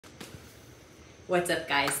What's up,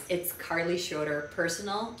 guys? It's Carly Schroeder,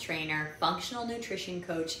 personal trainer, functional nutrition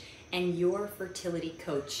coach, and your fertility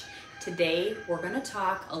coach. Today, we're going to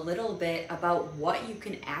talk a little bit about what you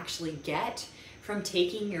can actually get from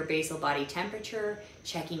taking your basal body temperature,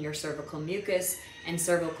 checking your cervical mucus, and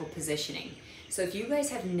cervical positioning. So if you guys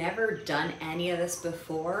have never done any of this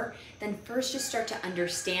before, then first just start to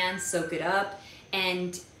understand, soak it up.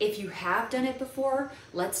 And if you have done it before,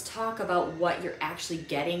 let's talk about what you're actually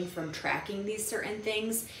getting from tracking these certain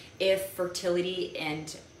things if fertility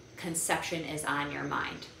and conception is on your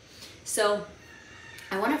mind. So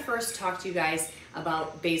I want to first talk to you guys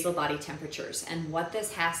about basal body temperatures and what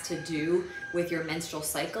this has to do with your menstrual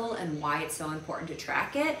cycle and why it's so important to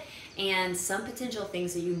track it, and some potential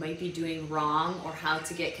things that you might be doing wrong or how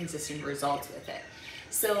to get consistent results with it.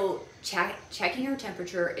 So checking our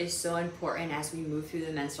temperature is so important as we move through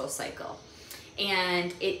the menstrual cycle.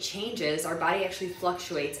 And it changes, our body actually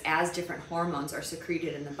fluctuates as different hormones are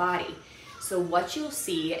secreted in the body. So what you'll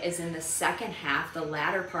see is in the second half, the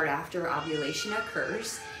latter part after ovulation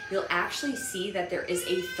occurs, you'll actually see that there is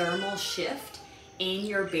a thermal shift in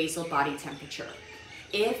your basal body temperature.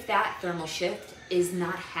 If that thermal shift is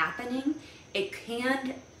not happening, it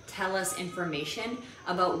can tell us information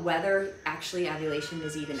about whether actually ovulation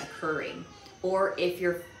is even occurring, or if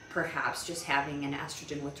you're perhaps just having an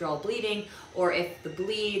estrogen withdrawal bleeding, or if the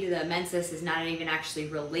bleed, the menses, is not even actually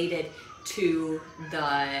related to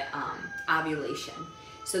the ovulation.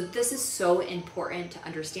 So this is so important to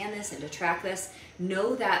understand this and to track this.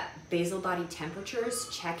 Know that basal body temperatures,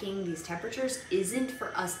 checking these temperatures, isn't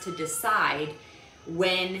for us to decide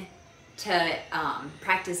when to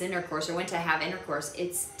practice intercourse or when to have intercourse.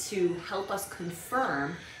 It's to help us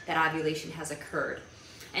confirm that ovulation has occurred.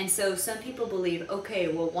 And so some people believe, okay,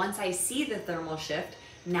 well, once I see the thermal shift,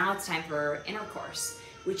 now it's time for intercourse,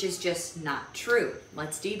 which is just not true.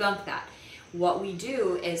 Let's debunk that. What we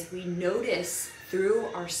do is we notice through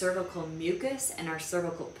our cervical mucus and our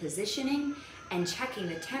cervical positioning and checking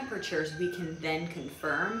the temperatures, we can then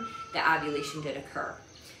confirm that ovulation did occur.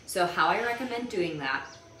 So how I recommend doing that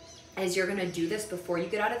is you're gonna do this before you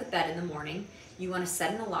get out of the bed in the morning. You wanna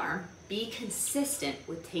set an alarm, be consistent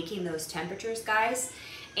with taking those temperatures, guys,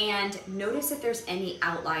 and notice if there's any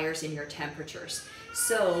outliers in your temperatures.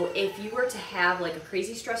 So if you were to have like a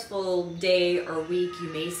crazy stressful day or week, you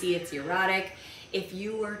may see it's erratic. If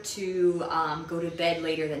you were to go to bed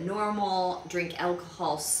later than normal, drink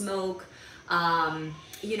alcohol, smoke,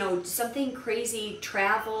 you know, something crazy,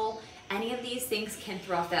 travel, any of these things can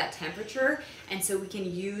throw off that temperature. And so we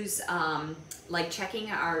can use, like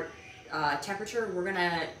checking our temperature, we're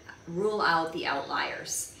gonna rule out the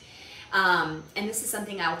outliers. And this is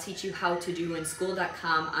something I'll teach you how to do in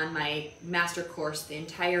school.com on my master course. The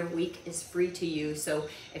entire week is free to you. So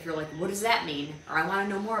if you're like, what does that mean? Or I wanna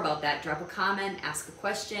know more about that, drop a comment, ask a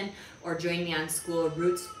question, or join me on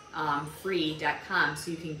schoolrootsfree.com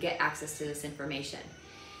so you can get access to this information.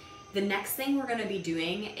 The next thing we're gonna be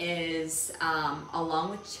doing is,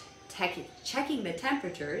 along with checking the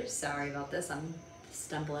temperatures, sorry about this, I'm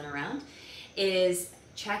stumbling around, is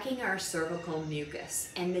checking our cervical mucus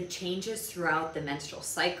and the changes throughout the menstrual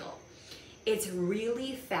cycle. It's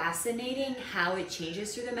really fascinating how it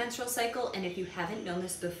changes through the menstrual cycle, and if you haven't known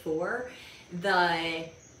this before, the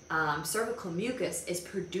cervical mucus is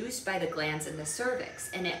produced by the glands in the cervix,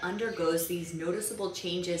 and it undergoes these noticeable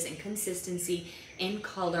changes in consistency, in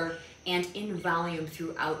color, and in volume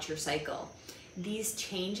throughout your cycle. These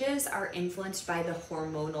changes are influenced by the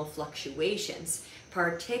hormonal fluctuations,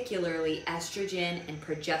 particularly estrogen and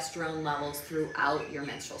progesterone levels throughout your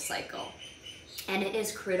menstrual cycle. And it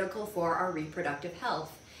is critical for our reproductive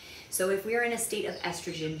health. So if we are in a state of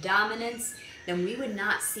estrogen dominance, then we would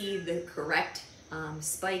not see the correct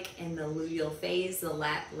spike in the luteal phase, the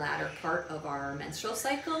latter part of our menstrual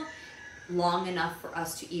cycle, long enough for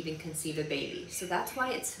us to even conceive a baby. So that's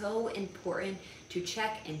why it's so important to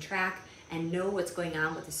check and track and know what's going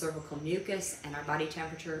on with the cervical mucus and our body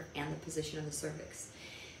temperature and the position of the cervix.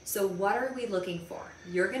 So what are we looking for?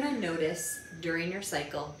 You're gonna notice during your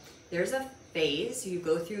cycle, there's a phase, you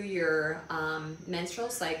go through your menstrual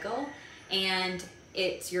cycle, and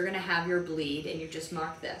you're gonna have your bleed, and you just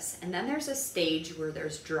mark this. And then there's a stage where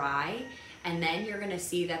there's dry, and then you're gonna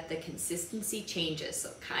see that the consistency changes. So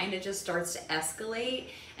it kind of just starts to escalate,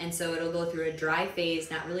 and so it'll go through a dry phase,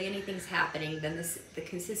 not really anything's happening, then the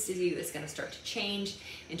consistency is gonna start to change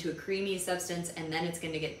into a creamy substance, and then it's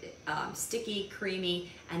gonna get sticky, creamy,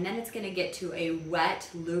 and then it's gonna get to a wet,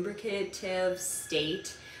 lubricative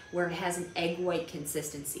state where it has an egg white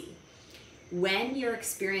consistency. When you're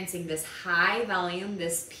experiencing this high volume,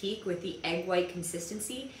 this peak with the egg white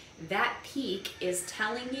consistency, that peak is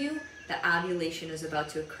telling you that ovulation is about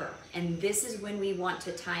to occur. And this is when we want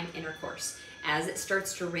to time intercourse. As it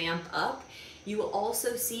starts to ramp up, you will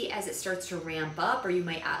also see as it starts to ramp up, or you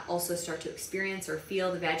might also start to experience or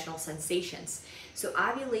feel the vaginal sensations. So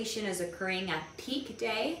ovulation is occurring at peak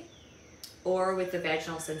day or with the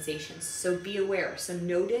vaginal sensations. So be aware. So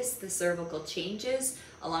notice the cervical changes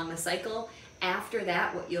along the cycle. After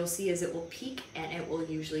that, what you'll see is it will peak and it will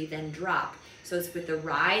usually then drop. So it's with the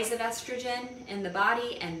rise of estrogen in the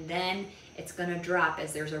body, and then it's going to drop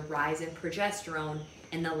as there's a rise in progesterone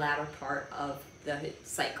in the latter part of the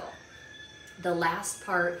cycle. The last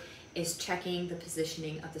part is checking the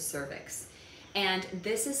positioning of the cervix. And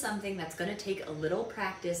this is something that's going to take a little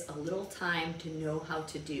practice, a little time to know how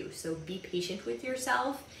to do. So be patient with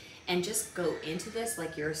yourself and just go into this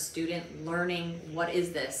like you're a student learning, what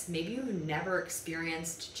is this? Maybe you've never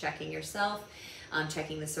experienced checking yourself,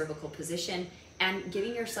 checking the cervical position, and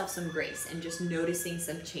giving yourself some grace and just noticing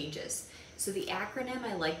some changes. So the acronym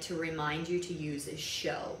I like to remind you to use is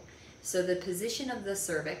SHOW. So the position of the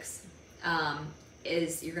cervix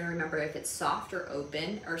is, you're going to remember if it's soft or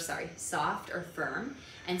open, or sorry, soft or firm.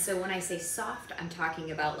 And so when I say soft, I'm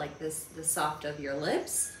talking about like this, the soft of your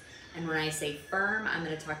lips. And when I say firm, I'm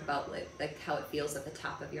going to talk about like how it feels at the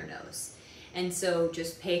top of your nose. And so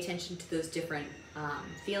just pay attention to those different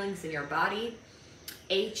feelings in your body.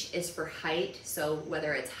 H is for height, so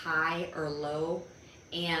whether it's high or low.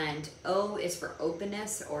 And O is for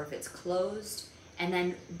openness, or if it's closed. And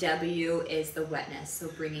then W is the wetness, so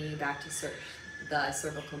bringing you back to the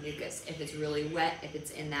cervical mucus. If it's really wet, if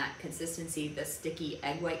it's in that consistency, the sticky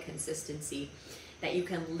egg white consistency that you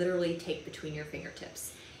can literally take between your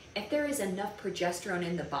fingertips. If there is enough progesterone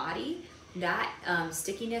in the body, that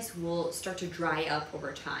stickiness will start to dry up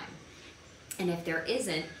over time. And if there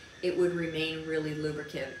isn't, it would remain really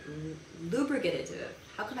lubricative.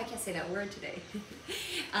 How come I can't say that word today?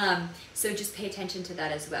 So just pay attention to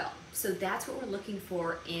that as well. So that's what we're looking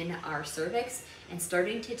for in our cervix, and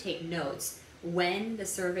starting to take notes. When the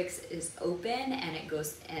cervix is open and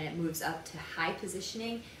it moves up to high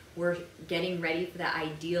positioning, we're getting ready for the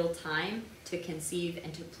ideal time to conceive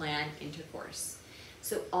and to plan intercourse.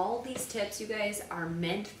 So all these tips, you guys, are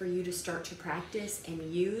meant for you to start to practice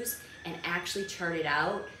and use and actually chart it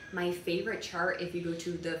out. My favorite chart, if you go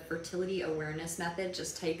to the fertility awareness method,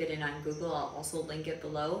 just type it in on Google, I'll also link it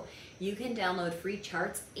below. You can download free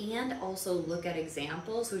charts and also look at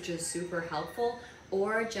examples, which is super helpful,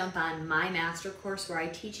 or jump on my master course where I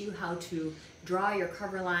teach you how to draw your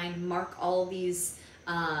cover line, mark all these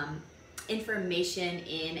information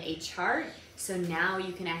in a chart. So now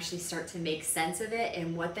you can actually start to make sense of it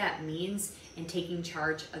and what that means in taking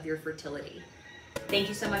charge of your fertility. Thank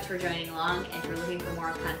you so much for joining along. And if you're looking for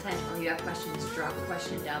more content or you have questions, drop a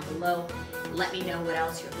question down below. Let me know what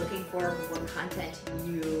else you're looking for, what content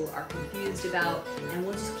you are confused about, and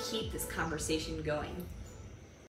we'll just keep this conversation going.